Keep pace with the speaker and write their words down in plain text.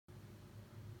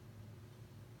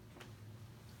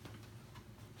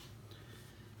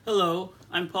Hello,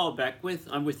 I'm Paul Beckwith.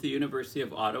 I'm with the University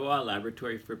of Ottawa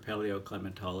Laboratory for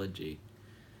Paleoclimatology.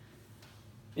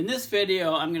 In this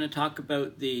video, I'm going to talk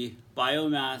about the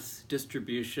biomass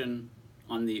distribution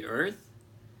on the Earth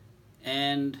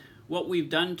and what we've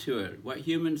done to it, what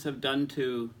humans have done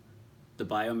to the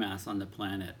biomass on the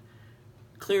planet.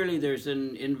 Clearly, there's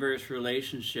an inverse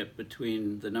relationship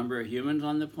between the number of humans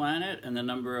on the planet and the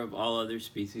number of all other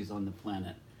species on the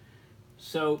planet.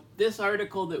 So this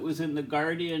article that was in The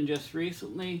Guardian just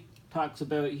recently talks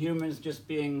about humans just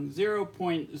being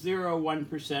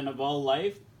 0.01% of all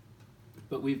life,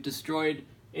 but we've destroyed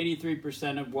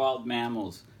 83% of wild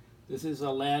mammals. This is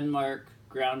a landmark,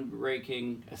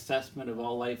 groundbreaking assessment of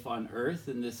all life on Earth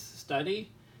in this study.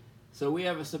 So we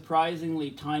have a surprisingly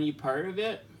tiny part of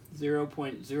it,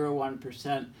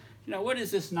 0.01%. You know, what is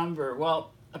this number?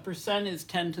 Well, a percent is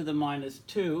 10 to the minus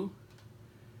 2,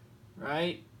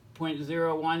 right?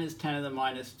 0.01 is 10 to the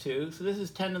minus 2, so this is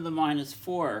 10 to the minus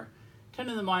 4. 10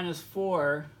 to the minus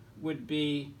 4 would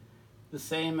be the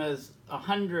same as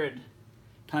 100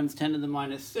 times 10 to the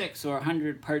minus 6, or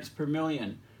 100 parts per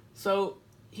million. So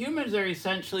humans are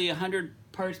essentially 100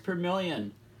 parts per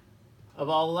million of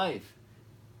all life.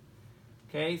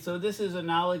 Okay, so this is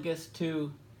analogous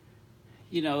to,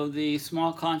 you know, the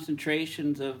small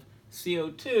concentrations of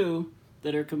CO2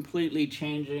 that are completely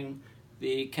changing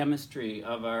the chemistry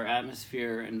of our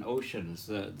atmosphere and oceans,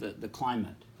 the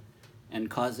climate,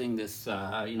 and causing this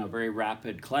very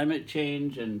rapid climate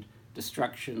change and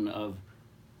destruction of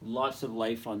lots of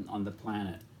life on the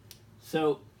planet.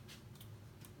 So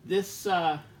this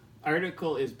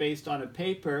article is based on a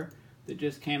paper that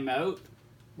just came out,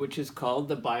 which is called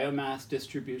The Biomass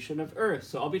Distribution of Earth.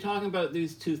 So I'll be talking about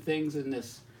these two things in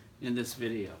this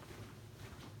video.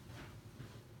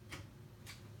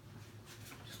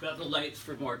 Got the lights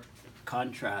for more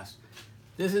contrast.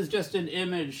 This is just an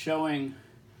image showing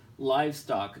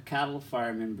livestock, a cattle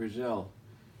farm in Brazil.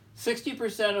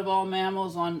 60% of all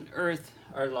mammals on Earth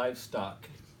are livestock.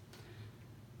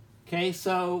 Okay,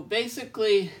 so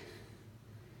basically,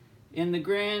 in the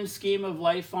grand scheme of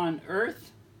life on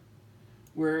Earth,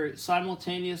 we're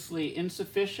simultaneously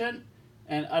insufficient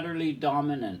and utterly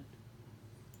dominant.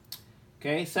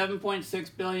 Okay,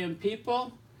 7.6 billion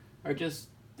people are just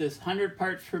this 100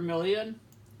 parts per million,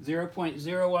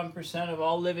 0.01% of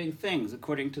all living things,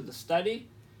 according to the study.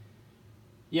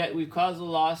 Yet we've caused the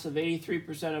loss of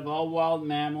 83% of all wild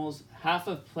mammals, half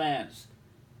of plants,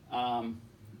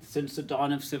 since the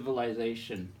dawn of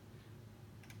civilization.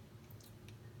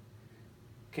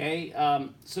 Okay,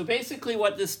 so basically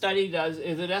what this study does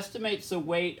is it estimates the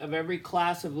weight of every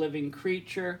class of living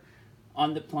creature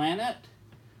on the planet.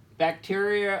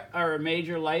 Bacteria are a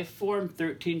major life form,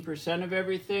 13% of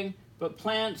everything, but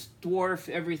plants dwarf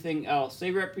everything else. They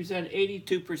represent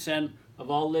 82% of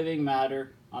all living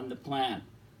matter on the planet.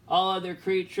 All other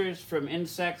creatures, from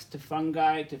insects to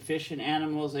fungi to fish and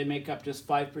animals, they make up just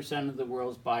 5% of the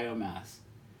world's biomass.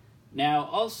 Now,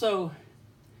 also,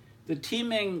 the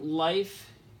teeming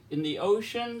life in the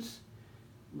oceans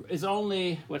is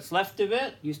only what's left of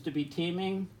it. Used to be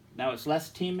teeming, now it's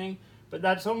less teeming. But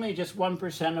that's only just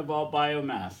 1% of all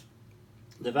biomass.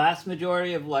 The vast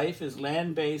majority of life is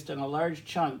land-based, and a large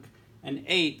chunk, an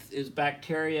eighth, is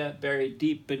bacteria buried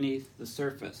deep beneath the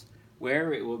surface,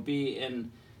 where it will be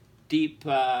in deep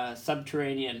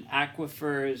subterranean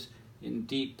aquifers, in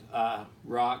deep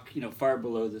rock, far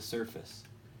below the surface.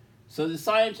 So the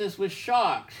scientist was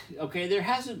shocked. Okay, there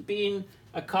hasn't been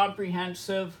a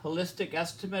comprehensive, holistic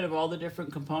estimate of all the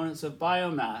different components of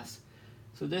biomass.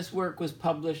 So this work was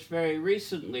published very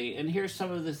recently, and here's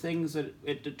some of the things that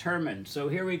it determined. So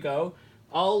here we go.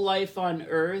 All life on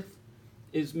Earth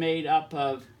is made up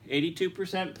of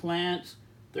 82% plants,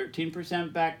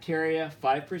 13% bacteria,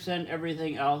 5%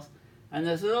 everything else, and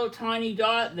this little tiny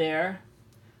dot there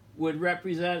would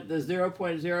represent the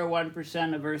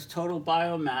 0.01% of Earth's total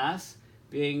biomass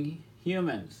being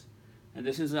humans. And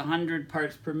this is 100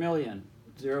 parts per million,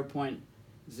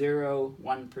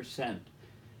 0.01%.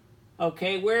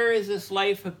 Okay, where does this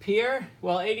life appear?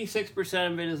 Well,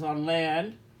 86% of it is on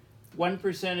land,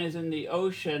 1% is in the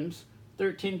oceans,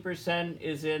 13%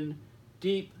 is in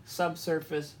deep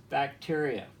subsurface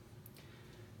bacteria.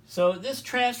 So this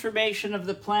transformation of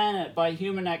the planet by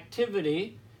human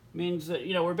activity means that,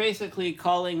 we're basically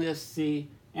calling this the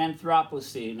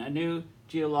Anthropocene, a new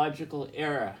geological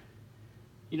era.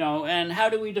 And how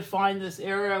do we define this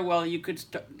era? Well, you could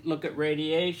look at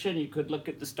radiation, you could look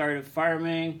at the start of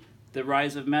farming, the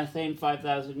rise of methane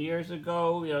 5,000 years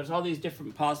ago. There's all these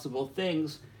different possible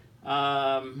things.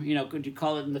 Could you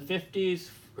call it in the 50s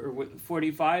or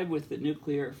 45 with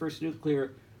the first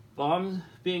nuclear bombs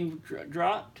being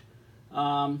dropped?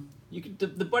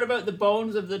 What about the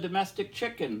bones of the domestic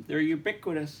chicken? They're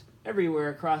ubiquitous everywhere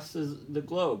across the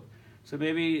globe. So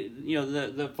maybe,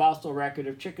 the fossil record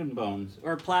of chicken bones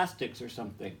or plastics or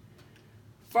something.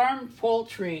 Farm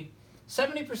poultry,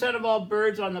 70% of all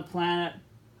birds on the planet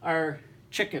are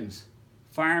chickens,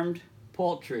 farmed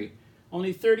poultry.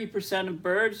 Only 30% of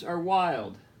birds are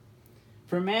wild.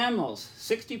 For mammals,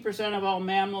 60% of all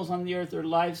mammals on the earth are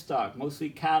livestock, mostly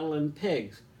cattle and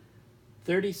pigs.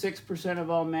 36% of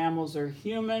all mammals are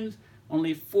humans.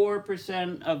 Only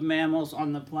 4% of mammals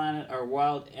on the planet are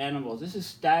wild animals. This is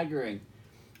staggering.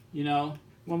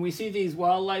 When we see these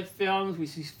wildlife films, we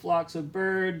see flocks of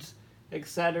birds,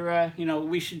 etc.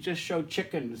 We should just show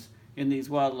chickens in these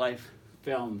wildlife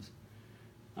films.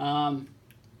 Of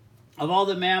all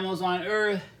the mammals on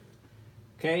Earth,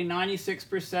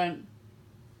 96%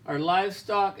 are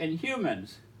livestock and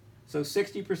humans. So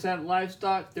 60%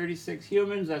 livestock, 36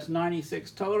 humans, that's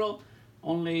 96 total.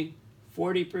 Only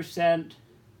 4%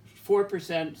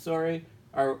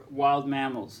 are wild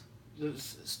mammals.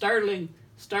 Startling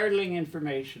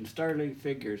information, startling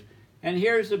figures. And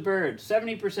here's the birds.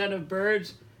 70% of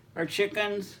birds are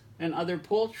chickens and other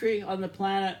poultry on the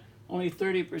planet. Only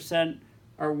 30%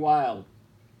 are wild.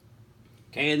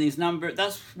 And these numbers,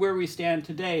 that's where we stand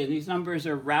today, and these numbers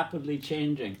are rapidly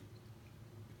changing.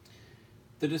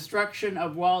 The destruction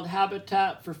of wild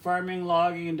habitat for farming,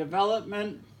 logging, and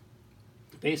development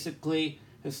basically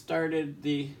has started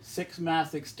the sixth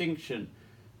mass extinction.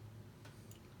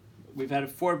 We've had a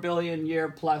 4 billion year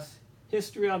plus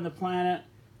history on the planet.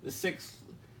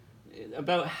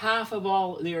 About half of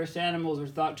all the Earth's animals are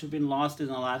thought to have been lost in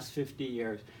the last 50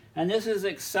 years. And this is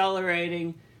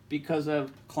accelerating because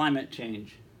of climate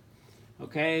change.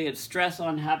 It's stress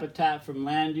on habitat from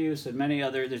land use and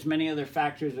there's many other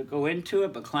factors that go into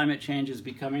it, but climate change is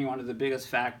becoming one of the biggest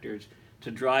factors to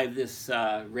drive this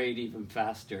rate even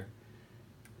faster.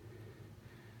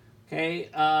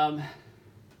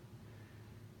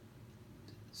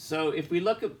 So if we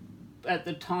look at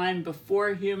the time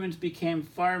before humans became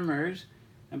farmers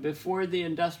and before the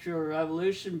Industrial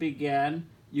Revolution began,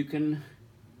 you can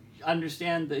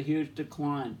understand the huge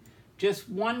decline.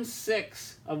 Just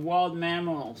 1/6 of wild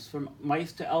mammals, from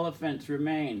mice to elephants,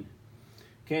 remain.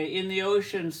 In the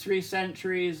oceans, 3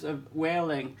 centuries of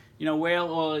whaling. Whale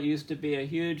oil used to be a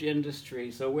huge industry,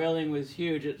 so whaling was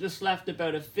huge. It just left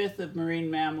about 1/5 of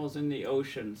marine mammals in the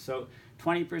ocean. So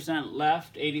 20%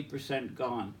 left, 80%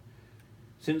 gone.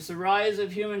 Since the rise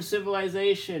of human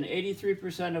civilization,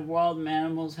 83% of wild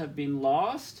mammals have been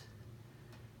lost.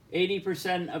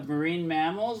 80% of marine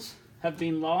mammals have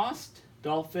been lost.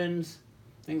 Dolphins,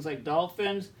 things like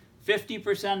dolphins.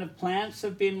 50% of plants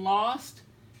have been lost.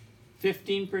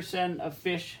 15% of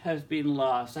fish has been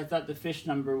lost. I thought the fish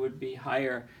number would be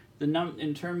higher.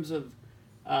 In terms of,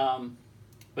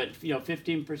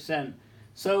 15%.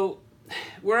 So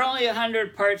we're only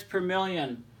 100 parts per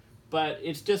million, but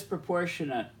it's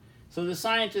disproportionate. So the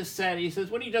scientist said, he says,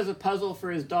 when he does a puzzle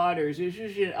for his daughters, there's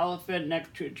usually an elephant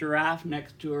next to a giraffe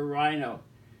next to a rhino.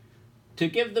 To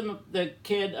give the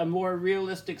kid a more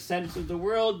realistic sense of the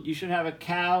world, you should have a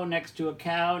cow next to a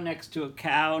cow next to a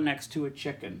cow next to a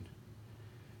chicken.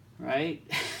 Right?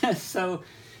 So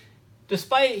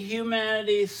despite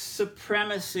humanity's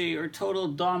supremacy or total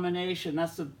domination,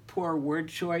 that's a poor word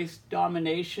choice,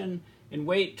 domination, in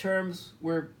weight terms,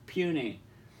 we're puny.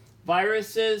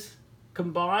 Viruses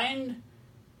combined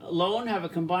alone have a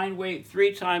combined weight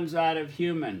 3 times that of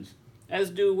humans,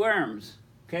 as do worms.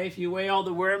 If you weigh all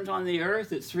the worms on the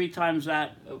earth, it's 3 times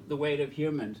that of the weight of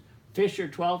humans. Fish are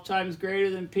 12 times greater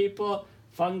than people.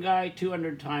 Fungi,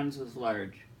 200 times as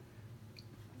large.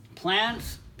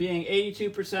 Plants, being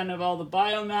 82% of all the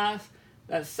biomass,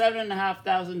 that's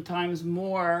 7,500 times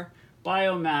more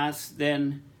biomass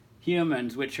than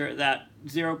humans, which are that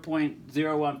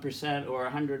 0.01% or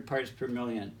 100 parts per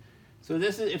million. So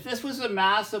if this was the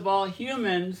mass of all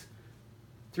humans,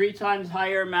 3 times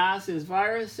higher mass is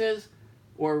viruses,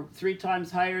 or 3 times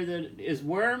higher than is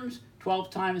worms, 12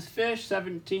 times fish,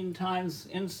 17 times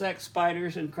insects,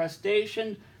 spiders, and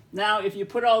crustaceans. Now, if you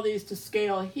put all these to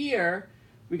scale here,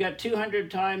 we got 200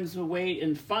 times the weight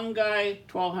in fungi,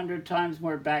 1,200 times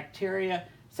more bacteria,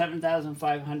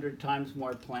 7,500 times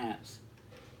more plants.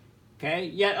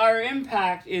 Yet our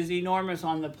impact is enormous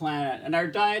on the planet, and our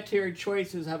dietary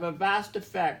choices have a vast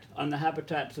effect on the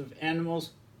habitats of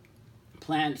animals,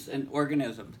 plants, and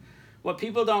organisms. What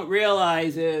people don't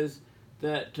realize is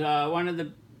that one of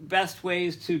the best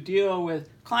ways to deal with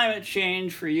climate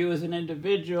change for you as an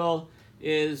individual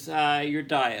is your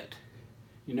diet.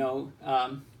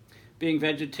 Being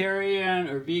vegetarian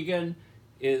or vegan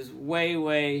is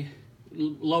way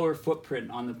lower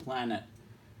footprint on the planet.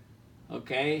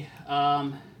 Okay.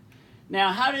 Now,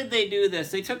 how did they do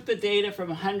this? They took the data from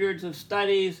hundreds of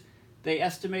studies. They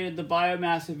estimated the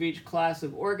biomass of each class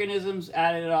of organisms,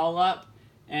 added it all up,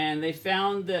 and they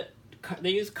found that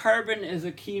they used carbon as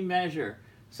a key measure.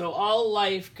 So all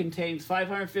life contains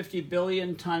 550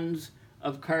 billion tons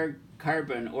of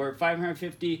carbon, or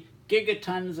 550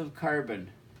 gigatons of carbon.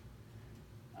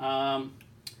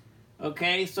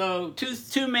 Okay, so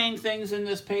two main things in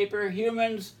this paper.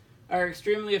 Humans are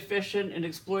extremely efficient in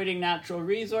exploiting natural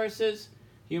resources.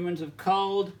 Humans have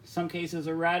culled, some cases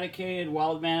eradicated,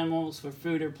 wild animals for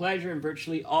food or pleasure in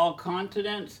virtually all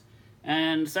continents.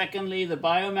 And secondly, the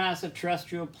biomass of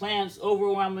terrestrial plants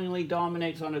overwhelmingly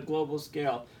dominates on a global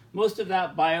scale. Most of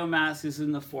that biomass is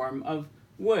in the form of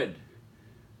wood.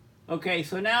 Okay,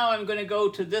 so now I'm going to go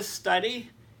to this study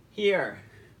here,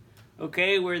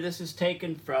 okay, where this is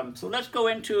taken from. So let's go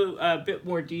into a bit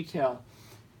more detail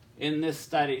in this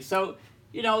study. So,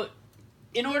 you know,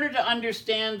 in order to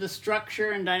understand the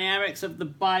structure and dynamics of the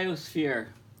biosphere,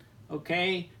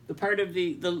 okay, the part of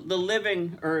the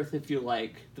living earth, if you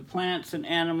like, the plants and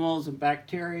animals and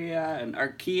bacteria and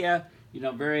archaea, you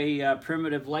know, very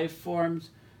primitive life forms,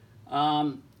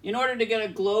 in order to get a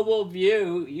global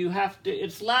view, you have to,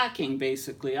 it's lacking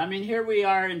basically. I mean, here we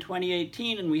are in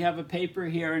 2018 and we have a paper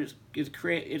here and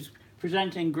it's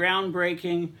presenting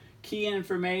groundbreaking key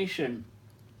information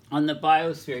on the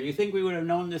biosphere. You think we would have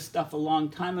known this stuff a long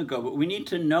time ago, but we need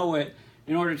to know it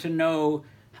in order to know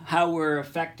how we're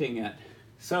affecting it.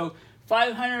 So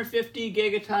 550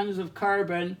 gigatons of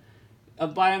carbon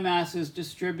of biomass is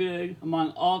distributed among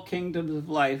all kingdoms of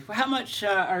life. How much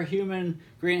are human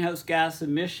greenhouse gas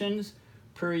emissions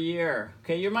per year?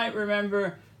 Okay, you might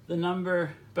remember the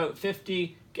number about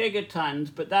 50 gigatons,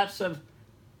 but that's of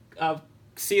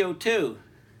CO2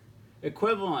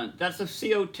 equivalent. That's of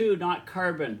CO2, not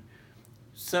carbon.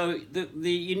 So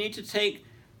you need to take,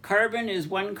 carbon is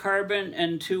 1 carbon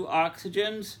and 2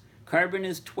 oxygens. Carbon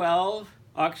is 12,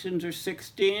 oxygens are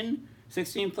 16.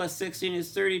 16 plus 16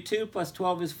 is 32, plus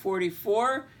 12 is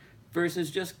 44, versus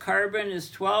just carbon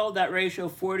is 12. That ratio,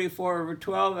 44 over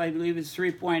 12, I believe is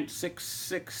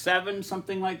 3.667,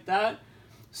 something like that.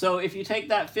 So if you take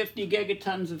that 50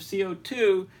 gigatons of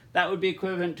CO2, that would be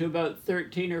equivalent to about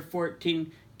 13 or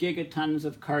 14 gigatons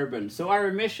of carbon. So our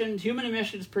emissions, human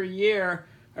emissions per year,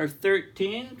 are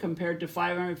 13 compared to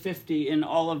 550 in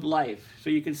all of life. So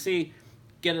you can see,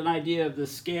 get an idea of the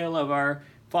scale of our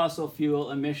fossil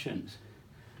fuel emissions.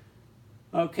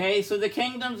 Okay, so the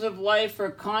kingdoms of life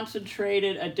are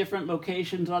concentrated at different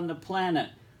locations on the planet.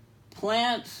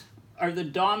 Plants are the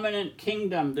dominant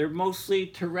kingdom. They're mostly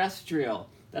terrestrial.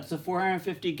 That's the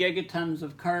 450 gigatons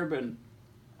of carbon.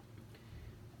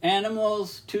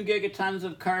 Animals, 2 gigatons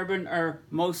of carbon, are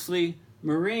mostly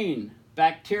marine.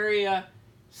 Bacteria,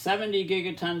 70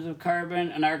 gigatons of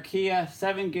carbon, and archaea,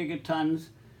 7 gigatons.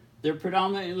 They're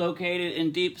predominantly located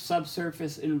in deep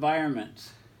subsurface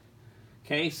environments.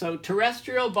 Okay, so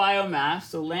terrestrial biomass,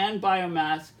 so land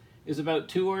biomass, is about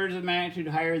 2 orders of magnitude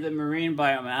higher than marine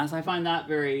biomass. I find that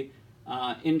very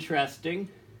interesting.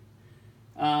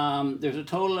 There's a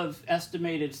total of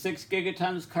estimated 6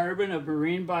 gigatons carbon of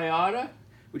marine biota,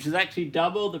 which is actually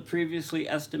double the previously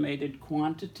estimated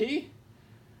quantity.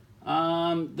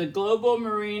 The global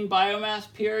marine biomass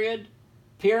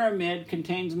pyramid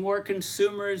contains more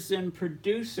consumers than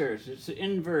producers. It's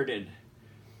inverted.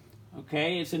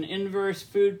 Okay, it's an inverse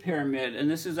food pyramid,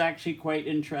 and this is actually quite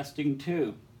interesting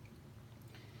too.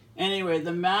 Anyway,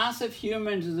 the mass of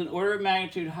humans is an order of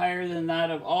magnitude higher than that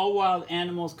of all wild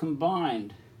animals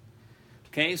combined.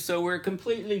 Okay, so we're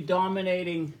completely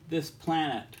dominating this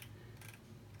planet.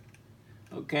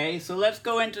 Okay, so let's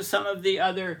go into some of the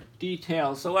other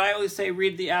details. So I always say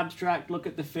read the abstract, look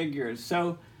at the figures.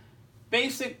 So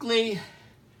basically,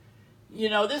 you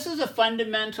know, this is a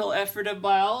fundamental effort of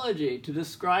biology to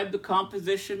describe the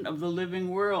composition of the living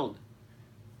world,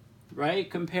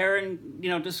 right? Compare and, you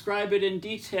know, describe it in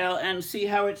detail and see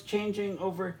how it's changing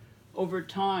over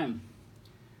time.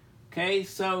 Okay,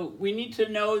 so we need to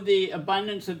know the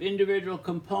abundance of individual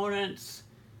components,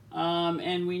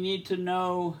 and we need to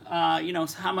know, you know,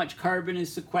 how much carbon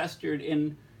is sequestered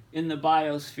in the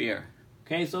biosphere.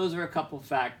 Okay, so those are a couple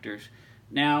factors.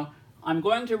 Now, I'm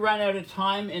going to run out of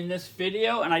time in this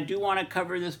video, and I do want to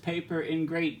cover this paper in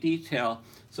great detail,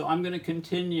 so I'm going to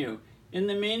continue. In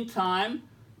the meantime,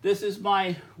 this is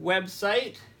my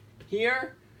website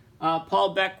here,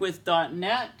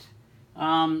 paulbeckwith.net.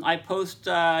 I post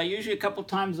usually a couple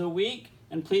times a week,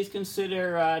 and please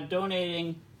consider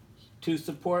donating to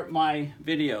support my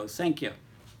videos. Thank you.